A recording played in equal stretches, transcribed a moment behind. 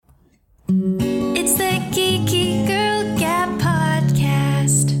Geeky Girl Gab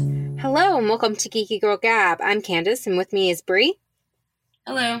Podcast. Hello and welcome to Geeky Girl Gab. I'm Candace and with me is Bree.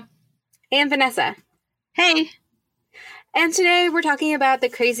 Hello. And Vanessa. Hey. And today we're talking about the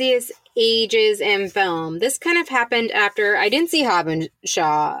craziest ages in film. This kind of happened after I didn't see Hobbs and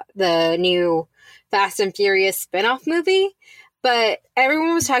Shaw, the new Fast and Furious spin-off movie, but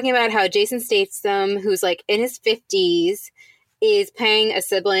everyone was talking about how Jason Statham, who's like in his 50s, is playing a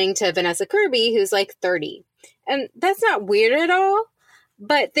sibling to Vanessa Kirby, who's like 30. And that's not weird at all,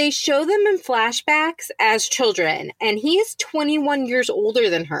 but they show them in flashbacks as children, and he is 21 years older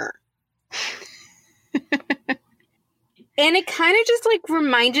than her. And it kind of just, like,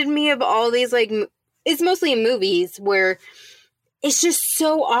 reminded me of all these, like, it's mostly in movies where it's just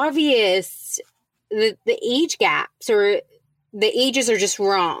so obvious that the age gaps or the ages are just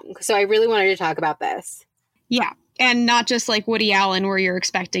wrong. So I really wanted to talk about this. Yeah. And not just like Woody Allen where you're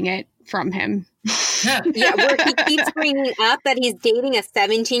expecting it from him. Yeah, where he keeps bringing up that he's dating a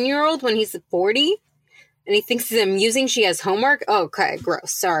 17-year-old when he's 40. And he thinks it's amusing she has homework. Oh, okay,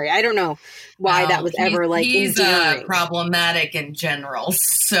 gross. Sorry. I don't know why that was ever, like, he's endearing. problematic in general,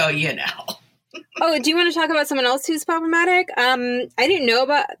 so you know. Oh, do you want to talk about someone else who's problematic? I didn't know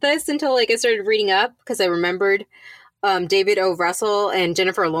about this until, like, I started reading up because I remembered David O. Russell and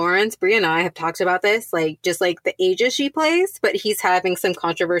Jennifer Lawrence. Brie and I have talked about this, like, just, like, the ages she plays, but he's having some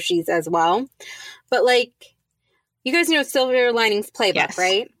controversies as well. But, like, you guys know Silver Linings Playbook, yes.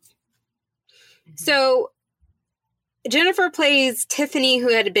 right? So, Jennifer plays Tiffany, who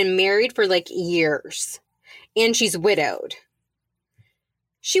had been married for, like, years. And she's widowed.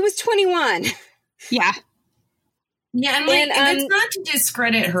 She was 21. Yeah. Yeah, and, like, it's not to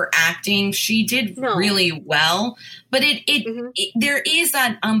discredit her acting. She did really well, but it there is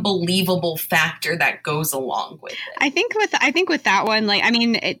that unbelievable factor that goes along with it. I think with that one, like, I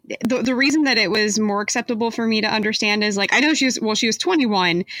mean, the reason that it was more acceptable for me to understand is, like, I know she was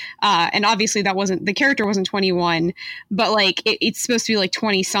 21, and obviously the character wasn't 21, but, like, it's supposed to be like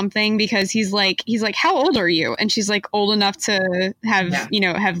 20 something because he's like, how old are you? And she's like old enough to have,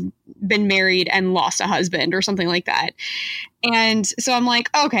 have been married and lost a husband or something like that. And so I'm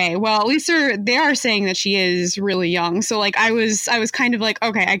like, okay, well, at least they are saying that she is really young. So, like, I was kind of like,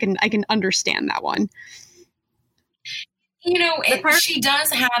 okay, I can understand that one. You know, she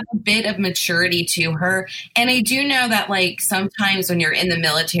does have a bit of maturity to her. And I do know that, like, sometimes when you're in the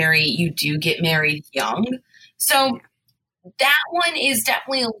military, you do get married young. So that one is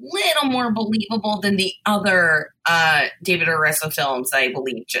definitely a little more believable than the other David O. Russell films I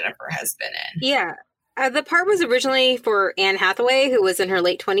believe Jennifer has been in. Yeah. The part was originally for Anne Hathaway, who was in her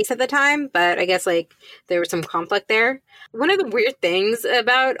late 20s at the time, but I guess, like, there was some conflict there. One of the weird things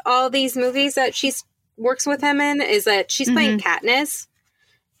about all these movies that she works with him in is that she's playing Katniss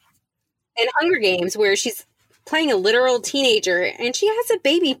in Hunger Games, where she's playing a literal teenager, and she has a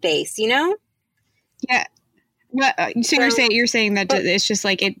baby face, you know? Yeah. So you're saying that it's just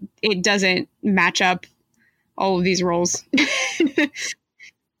like it doesn't match up all of these roles.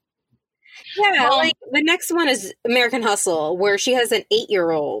 Yeah, like the next one is American Hustle, where she has an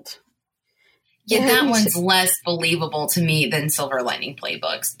 8-year-old. Yeah, that one's less believable to me than Silver Lining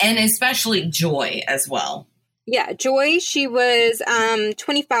Playbooks, and especially Joy as well. Yeah, Joy, she was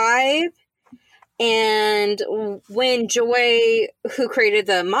 25, and when Joy, who created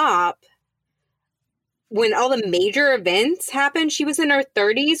the mop, when all the major events happened, she was in her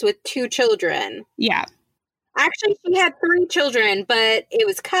 30s with 2 children. Yeah. Actually, she had 3 children, but it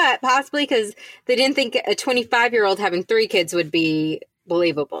was cut, possibly because they didn't think a 25-year-old having 3 kids would be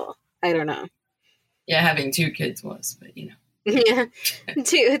believable. I don't know. Yeah, having 2 kids was, but, you know. Yeah,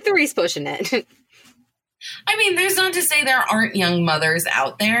 3's pushing it. I mean, there's not to say there aren't young mothers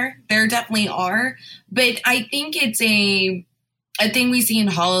out there. There definitely are. But I think it's a thing we see in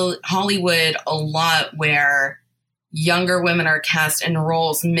Hollywood a lot where younger women are cast in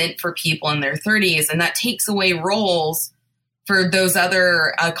roles meant for people in their 30s, and that takes away roles for those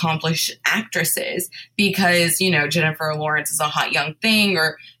other accomplished actresses because, Jennifer Lawrence is a hot young thing,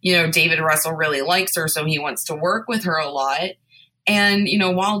 or, David Russell really likes her, so he wants to work with her a lot. And,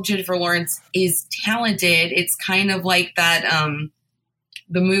 while Jennifer Lawrence is talented, it's kind of like that,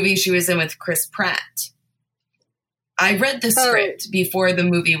 the movie she was in with Chris Pratt. I read the script before the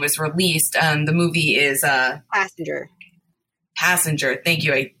movie was released. The movie is Passenger. Thank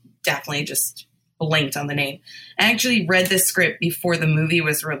you. I definitely just blanked on the name. I actually read the script before the movie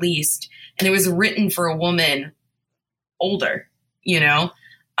was released, and it was written for a woman older,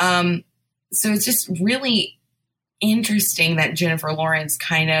 So it's just really interesting that Jennifer Lawrence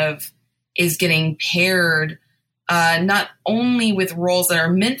kind of is getting paired not only with roles that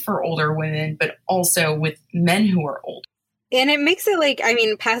are meant for older women, but also with men who are old. And it makes it like, I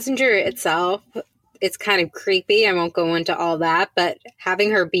mean, Passenger itself, it's kind of creepy. I won't go into all that, but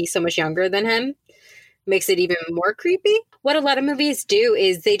having her be so much younger than him makes it even more creepy. What a lot of movies do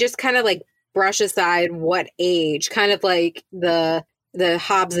is they just kind of like brush aside what age, kind of like the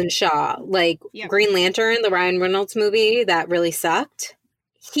Hobbs and Shaw, like Green Lantern, the Ryan Reynolds movie that really sucked.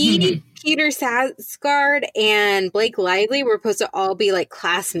 Peter Sarsgaard and Blake Lively were supposed to all be like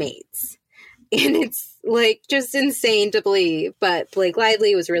classmates. And it's like just insane to believe. But Blake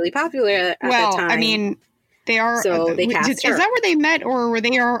Lively was really popular at the time. Well, I mean, they are. So they cast her. Is that where they met, or were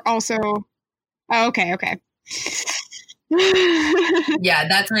they also? Oh, okay. Yeah,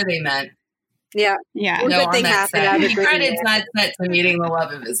 that's where they met. Yeah. No, on that set. He credits that set to meeting the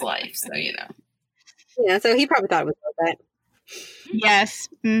love of his life. So, you know. Yeah, so he probably thought it was worth it. Yes.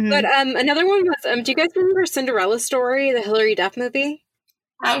 Mm-hmm. But another one was, do you guys remember Cinderella Story, the Hilary Duff movie?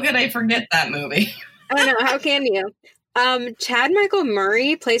 How could I forget that movie? I don't know. How can you? Chad Michael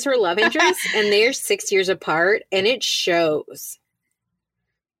Murray plays her love interest, and they're 6 years apart, and it shows.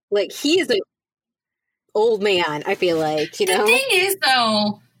 Like, he is an old man, I feel like, you know? The thing is,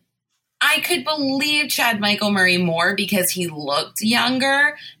 though, I could believe Chad Michael Murray more because he looked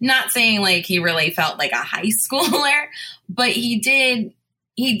younger. Not saying, like, he really felt like a high schooler, but he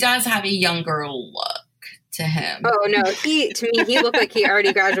does have a younger look to him. Oh no, to me he looked like he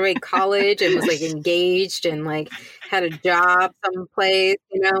already graduated college and was like engaged and like had a job someplace,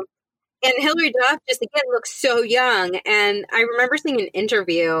 you know. And Hilary Duff just again looks so young. And I remember seeing an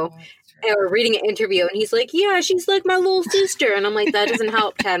interview or reading an interview, and he's like, "Yeah, she's like my little sister," and I'm like, that doesn't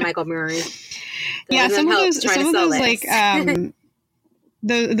help, Chad Michael Murray. Some of those like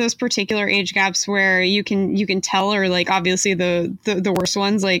those particular age gaps where you can tell, or like obviously the worst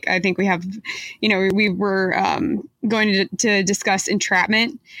ones, like I think we have, you know, we were going to discuss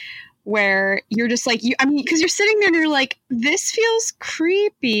Entrapment, where you're just like, because you're sitting there and you're like, this feels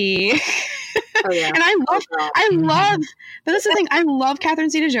creepy. Oh yeah. And I love, but that's the thing, I love Catherine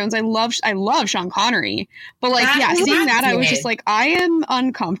Zeta-Jones, I love Sean Connery, but like, seeing that, I was just like, I am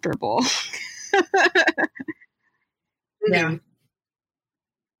uncomfortable. Yeah.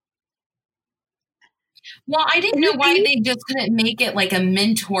 Well, I didn't know why they just couldn't make it like a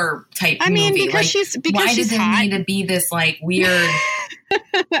mentor type movie. Because why she's does hot. it need to be this like weird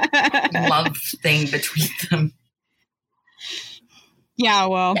love thing between them? Yeah,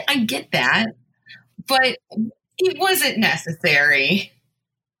 well, I get that, but it wasn't necessary.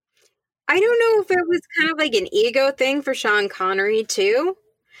 I don't know if it was kind of like an ego thing for Sean Connery too,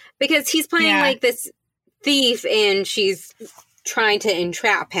 because he's playing like this thief and she's trying to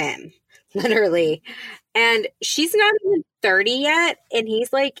entrap him, literally. And she's not even 30 yet, and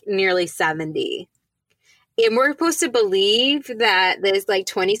he's like nearly 70. And we're supposed to believe that there's like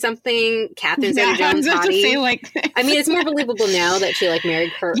 20-something Catherine Zeta-Jones hottie. I mean, it's more believable now that she like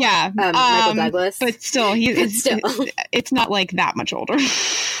married her, Michael Douglas. But still, it's not like that much older.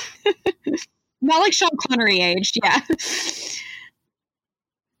 Not like Sean Connery aged, yeah.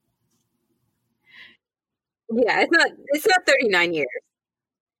 Yeah, it's not 39 years.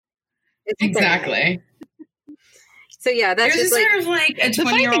 It's exactly. 39. So yeah, that's There's just like, sort of like a 20-year-old. The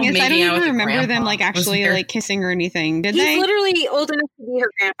funny thing is, I don't even remember them like actually like kissing or anything. Did they? He's literally old enough to be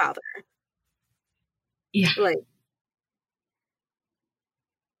her grandfather. Yeah. Like,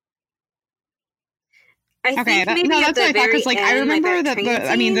 that's what I thought, because like I remember that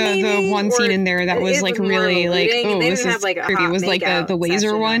the one scene in there that was like really like, oh, this is creepy. It was like the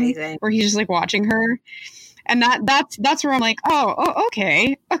laser one where he's just like watching her, and that's where I'm like, oh,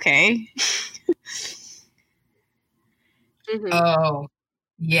 okay. Mm-hmm. Oh,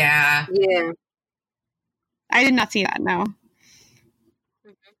 yeah. Yeah. I did not see that, no.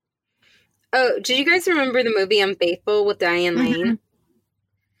 Mm-hmm. Oh, did you guys remember the movie Unfaithful with Diane Lane?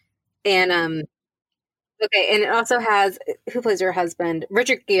 And okay, and it also has, who plays her husband?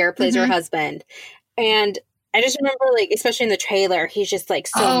 Richard Gere plays her husband. And I just remember, like, especially in the trailer, he's just like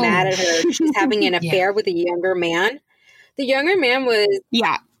so mad at her. She's having an affair with a younger man. The younger man was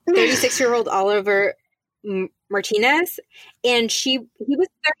 36-year-old Oliver Martinez, and he was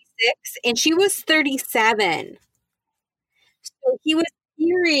 36 and she was 37. So he was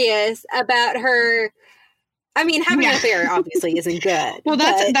furious about her. I mean, having an affair obviously isn't good. Well,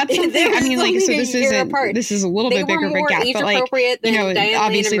 that's something. I mean, like, so this is a little bit bigger of a gap, but like, you know,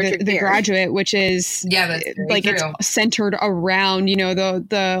 obviously the Graduate, which is like it's centered around, you know,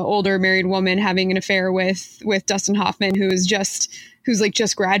 the older married woman having an affair with Dustin Hoffman, who's just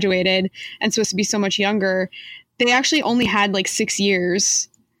graduated and supposed to be so much younger. They actually only had like 6 years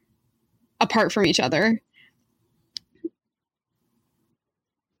apart from each other.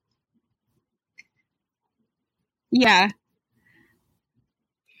 Yeah.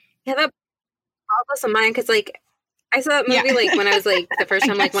 Yeah, that boggles the mind because, like, I saw that movie, Yeah. like, when I was, like, the first I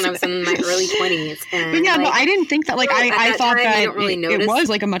time, like, when I guess. was in my early 20s. And, But yeah, no, like, I didn't think that, like, at I that thought time, you that don't really it notice was,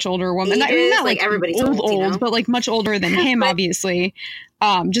 like, a much older woman. I mean, ages, not, like, like, everybody's old, old, you know? but, like, much older than him, But- obviously.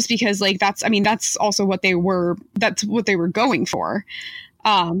 Just because, like, that's also what they were going for.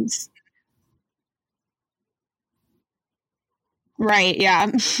 Right,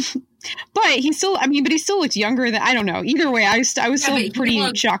 yeah. But he still looked younger than, I don't know. Either way, I was still but he pretty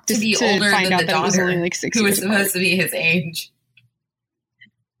looked shocked to be to older find than out the that it was only daughter, like 6 who was years supposed apart. to be his age.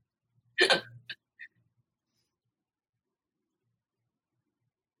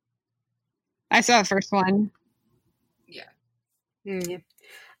 I saw the first one. Yeah. Yeah.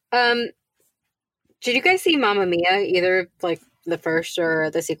 Did you guys see Mamma Mia, either, like, the first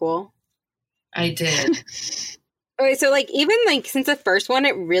or the sequel? I did. Okay, so, like, even, like, since the first one,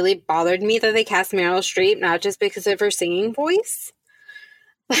 it really bothered me that they cast Meryl Streep, not just because of her singing voice,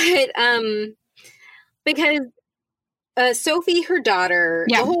 but, because Sophie, her daughter,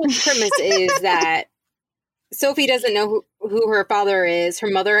 Yeah. the whole premise is that Sophie doesn't know who her father is. Her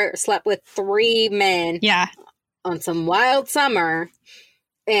mother slept with 3 men Yeah. on some wild summer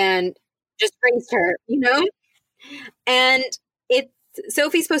and just raised her, you know? And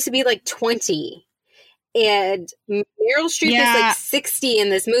Sophie's supposed to be, like, 20. And Meryl Streep is like 60 in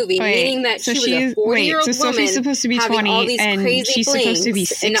this movie, meaning that she was a 40-year-old woman. So Sophie's supposed to be 20 all these and crazy she's supposed to be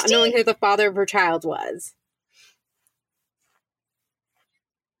 60? And not knowing who the father of her child was.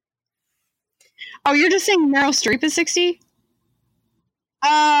 Oh, you're just saying Meryl Streep is 60?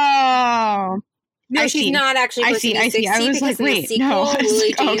 Oh. No, she's not actually supposed to be 60 I was because like, wait, in the sequel, no.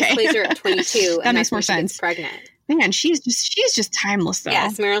 Lily James Okay. plays her at 22. That and makes that's more when she gets sense. pregnant. Man, she's just timeless though.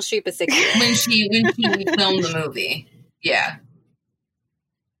 Yes, Meryl Streep is 60. when she filmed the movie. Yeah.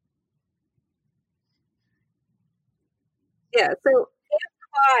 Yeah, so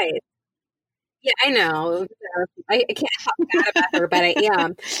why? Yeah, I know. I can't talk bad about her, but I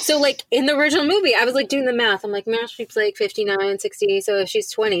am. So, like, in the original movie, I was, like, doing the math. I'm like, Meryl Streep's, like, 59, 60, so if she's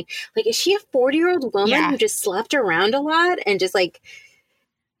 20. Like, is she a 40-year-old woman who just slept around a lot and just, like...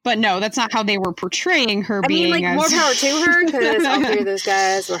 But no, that's not how they were portraying her being. I mean, like, more power to her, because all 3 of those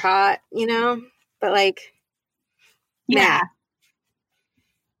guys were hot, you know? But, like... Yeah. Nah.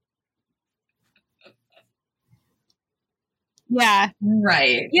 Yeah.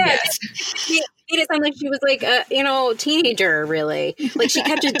 Right. Yeah, Yes. She made it sound like she was like a teenager, really. Like she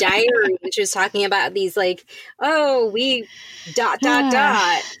kept a diary and she was talking about these like, oh, we ... on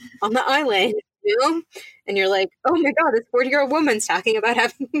the island, you know? And you're like, oh my god, this 40-year-old woman's talking about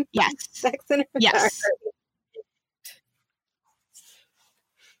having sex in her diary.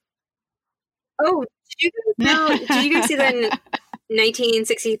 Oh, did you guys see the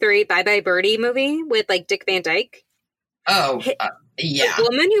 1963 Bye Bye Birdie movie with like Dick Van Dyke? Oh, yeah. The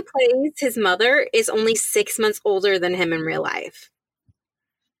woman who plays his mother is only 6 months older than him in real life.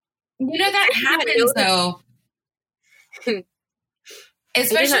 You know, that happens, though.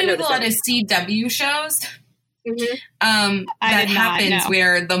 Especially with a lot of CW shows. Mm-hmm. That happens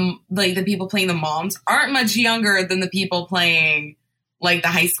where the people playing the moms aren't much younger than the people playing, like, the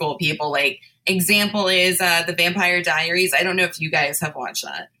high school people. Like, example is The Vampire Diaries. I don't know if you guys have watched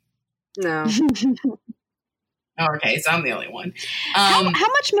that. No. Okay, so I'm the only one. How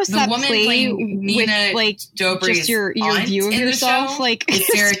much must that play with like Dobrie's just your view of yourself? Like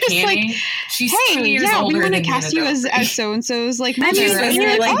Sarah Canning. Like, she's 2 years older we want than to cast you as so and so's like mother. And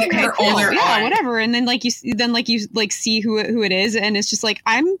you're like, okay, her cool. older aunt. Whatever. And then you see who it is, and it's just like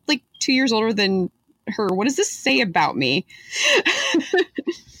I'm like 2 years older than her. What does this say about me?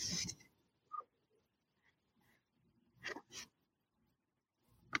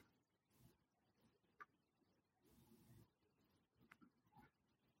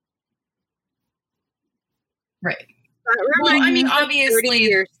 Right. Well, I mean, obviously,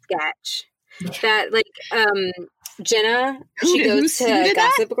 30-year sketch that like Jenna, she goes to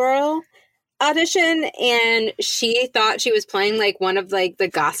Gossip Girl audition, and she thought she was playing like one of like the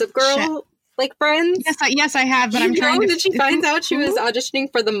Gossip Girl like friends. Yes, I have. But I'm trying to. That she finds out she was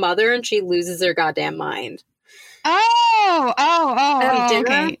auditioning for the mother, and she loses her goddamn mind. Jenna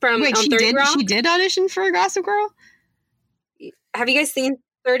okay. From Wait, 30 Rock? She did audition for Gossip Girl? Have you guys seen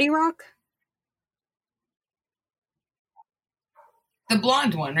 30 Rock? The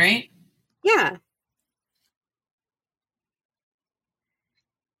blonde one, right? Yeah.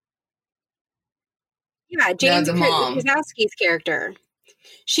 Yeah, James Krasowski's character.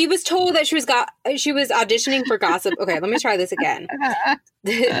 She was told that she was auditioning for Gossip. Okay, let me try this again.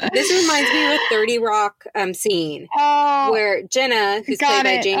 This reminds me of a 30 Rock scene where Jenna, who's played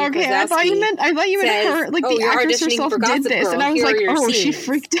by Jane Krasowski, I thought you meant her, like the actress herself did this, Girl. And I was like, oh, scenes. She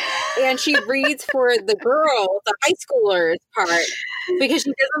freaked out. And she reads for the girl, the high schoolers part, because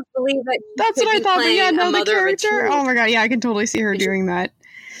she doesn't believe that. That's what I thought. But yeah, no, the character. Oh my god, yeah, I can totally see her doing that.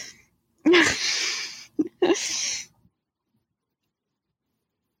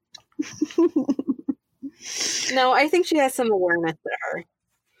 No, I think she has some awareness there.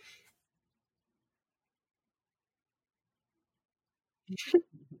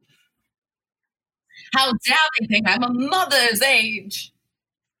 How dare they think I'm a mother's age?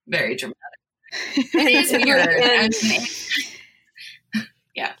 Very dramatic. It is weird.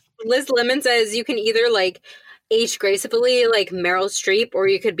 Yeah. Liz Lemon says you can either like age gracefully like Meryl Streep, or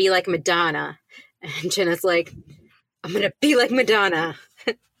you could be like Madonna. And Jenna's like, I'm gonna be like Madonna.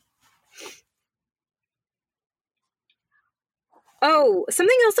 Oh,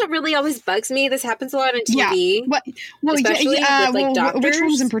 something else that really always bugs me. This happens a lot on TV. Yeah. Especially with like doctors. Which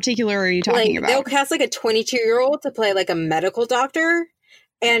ones in particular are you talking about? They'll cast like a 22-year-old to play like a medical doctor,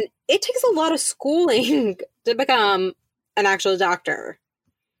 and it takes a lot of schooling to become an actual doctor.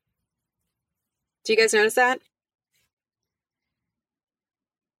 Do you guys notice that?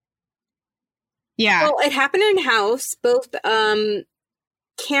 Yeah. Well, it happened in House. Both Cameron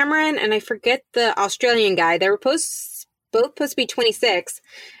and I forget the Australian guy. They were both supposed to be 26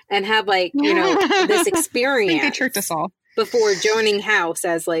 and have like, you know, this experience. I think they tricked us all before joining House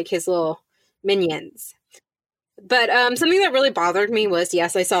as like his little minions. But something that really bothered me was,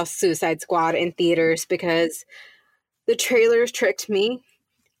 yes, I saw Suicide Squad in theaters because the trailers tricked me.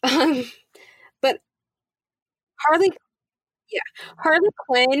 But Harley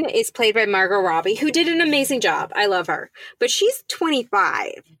Quinn is played by Margot Robbie, who did an amazing job. I love her. But she's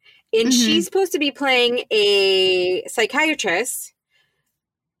 25. And she's supposed to be playing a psychiatrist.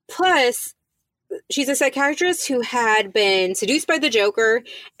 Plus, she's a psychiatrist who had been seduced by the Joker.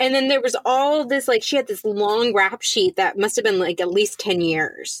 And then there was all this, like, she had this long rap sheet that must have been, like, at least 10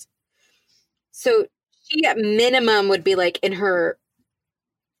 years. So she, at minimum, would be, like, in her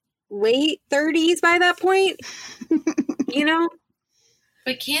late 30s by that point. You know?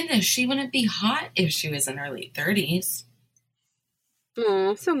 But Candace, she wouldn't be hot if she was in her late 30s.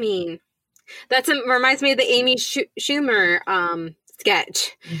 Oh, so mean. That reminds me of the Amy Schumer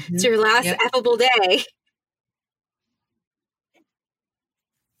sketch. Mm-hmm. It's your last affable day.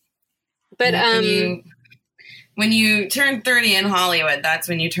 But when you turn 30 in Hollywood, that's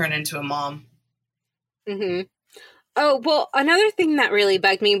when you turn into a mom. Mm-hmm. Oh, well, another thing that really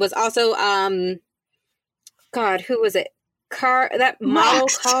bugged me was also God, who was it? That model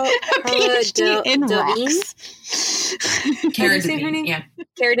Cara Delevingne. Cara Delevingne, yeah.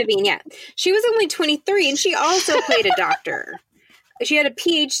 Cara Delevingne, yeah. She was only 23, and she also played a doctor. She had a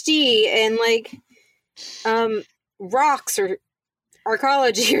PhD in like rocks or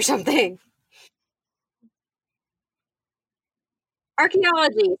archaeology or something.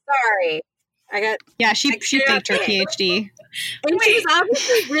 Archaeology. Sorry, she faked her PhD, and she was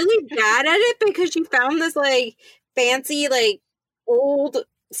obviously really bad at it because she found this like fancy like old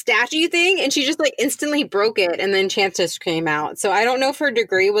statue thing, and she just like instantly broke it, and then Chances came out. So I don't know if her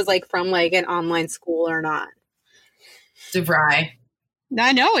degree was like from like an online school or not. DeVry.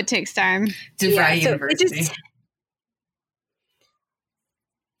 I know it takes time. DeVry University.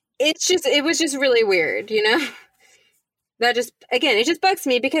 It was just really weird, you know? That just, again, it just bugs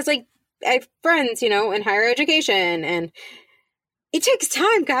me because like I have friends, you know, in higher education, and it takes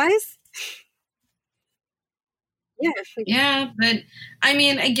time, guys. Yeah, but I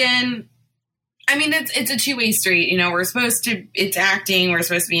mean, again, it's a two-way street. You know, it's acting. We're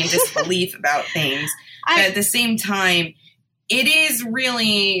supposed to be in disbelief about things. But at the same time, it is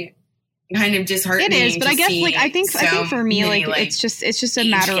really kind of disheartening. It is, but I guess like I think for me like it's just a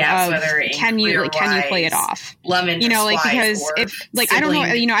matter of can you play it off? You know, like because if like I don't know,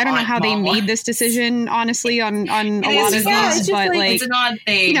 you know, I don't know how they made this decision honestly on a lot of these, but like it's an odd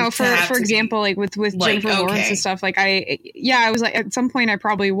thing. You know, for example, like with Jennifer Lawrence and stuff, like I was like at some point I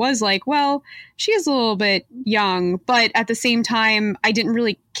probably was like, well, she is a little bit young, but at the same time I didn't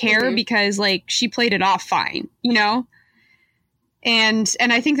really care because like she played it off fine, you know. And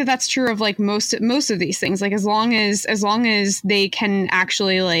I think that that's true of like most of these things. Like as long as they can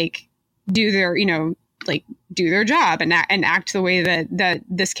actually like do their, you know, like do their job and act the way that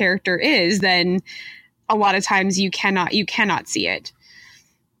this character is, then a lot of times you cannot see it.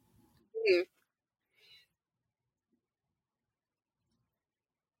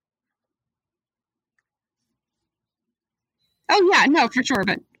 Oh yeah, no, for sure,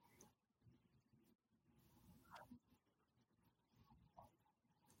 but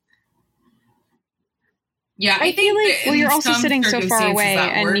Yeah, I feel think like- that well, in you're also some sitting so far circumstances away, that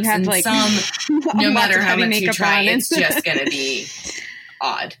and you works, have and like some, no lots matter of how heavy much you makeup try, on. it's just going to be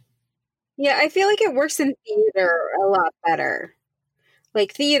odd. Yeah, I feel like it works in theater a lot better.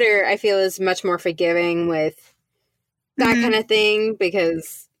 Like theater, I feel is much more forgiving with that Mhm. kind of thing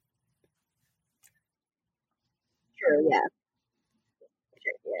because. Sure, yeah.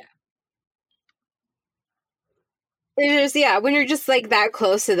 Sure, yeah. It's just, yeah, when you're just like that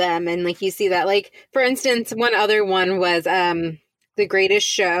close to them and like you see that, like for instance, one other one was The Greatest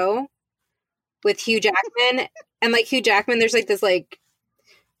Show with Hugh Jackman. And like Hugh Jackman, there's like this like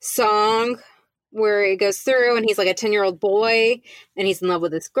song where it goes through and he's like a 10-year-old boy and he's in love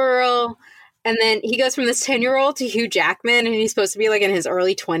with this girl. And then he goes from this 10-year-old to Hugh Jackman and he's supposed to be like in his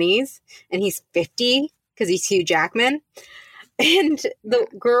early 20s and he's 50 because he's Hugh Jackman. And the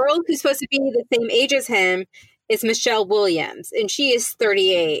girl who's supposed to be the same age as him is Michelle Williams and she is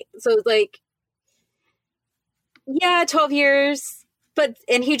 38. So it's like, yeah, 12 years.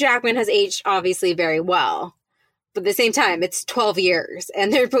 And Hugh Jackman has aged obviously very well. But at the same time, it's 12 years,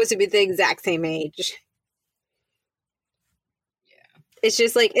 and they're supposed to be the exact same age. Yeah. It's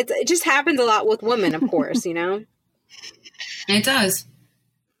just like, it just happens a lot with women, of course, you know? It does.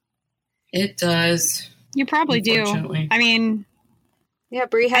 It does. You probably do. Unfortunately. I mean, Yeah,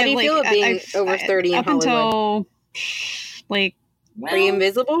 Brie, how do you feel about being over 30 in up Hollywood? until like Well, Are you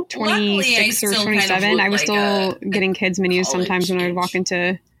invisible? luckily, I 26 or still kind of 27. look I was like still a getting kids menus college sometimes when I would walk age.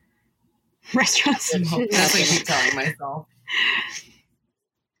 into restaurants. That's what I keep telling myself.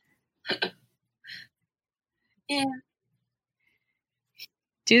 Yeah.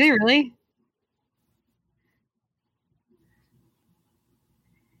 Do they really?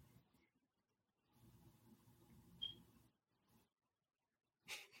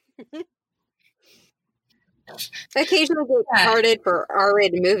 Occasionally get Yeah. carded for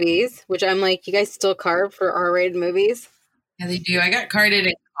R-rated movies, which I'm like, you guys still card for R-rated movies? Yeah, they do. I got carded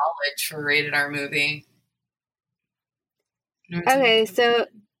in college for a rated R movie. Okay, so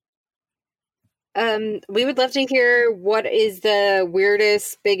we would love to hear what is the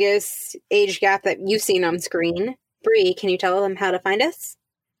weirdest, biggest age gap that you've seen on screen. Brie, can you tell them how to find us?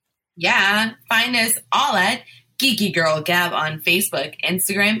 Yeah, find us all at Geeky Girl Gab on Facebook,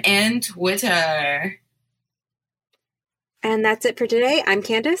 Instagram, and Twitter. And that's it for today. I'm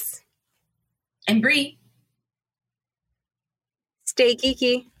Candace. And Brie. Stay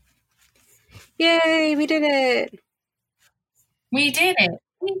geeky. Yay, we did it. We did it.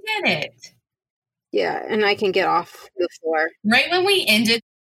 We did it. Yeah, and I can get off the floor. Right when we ended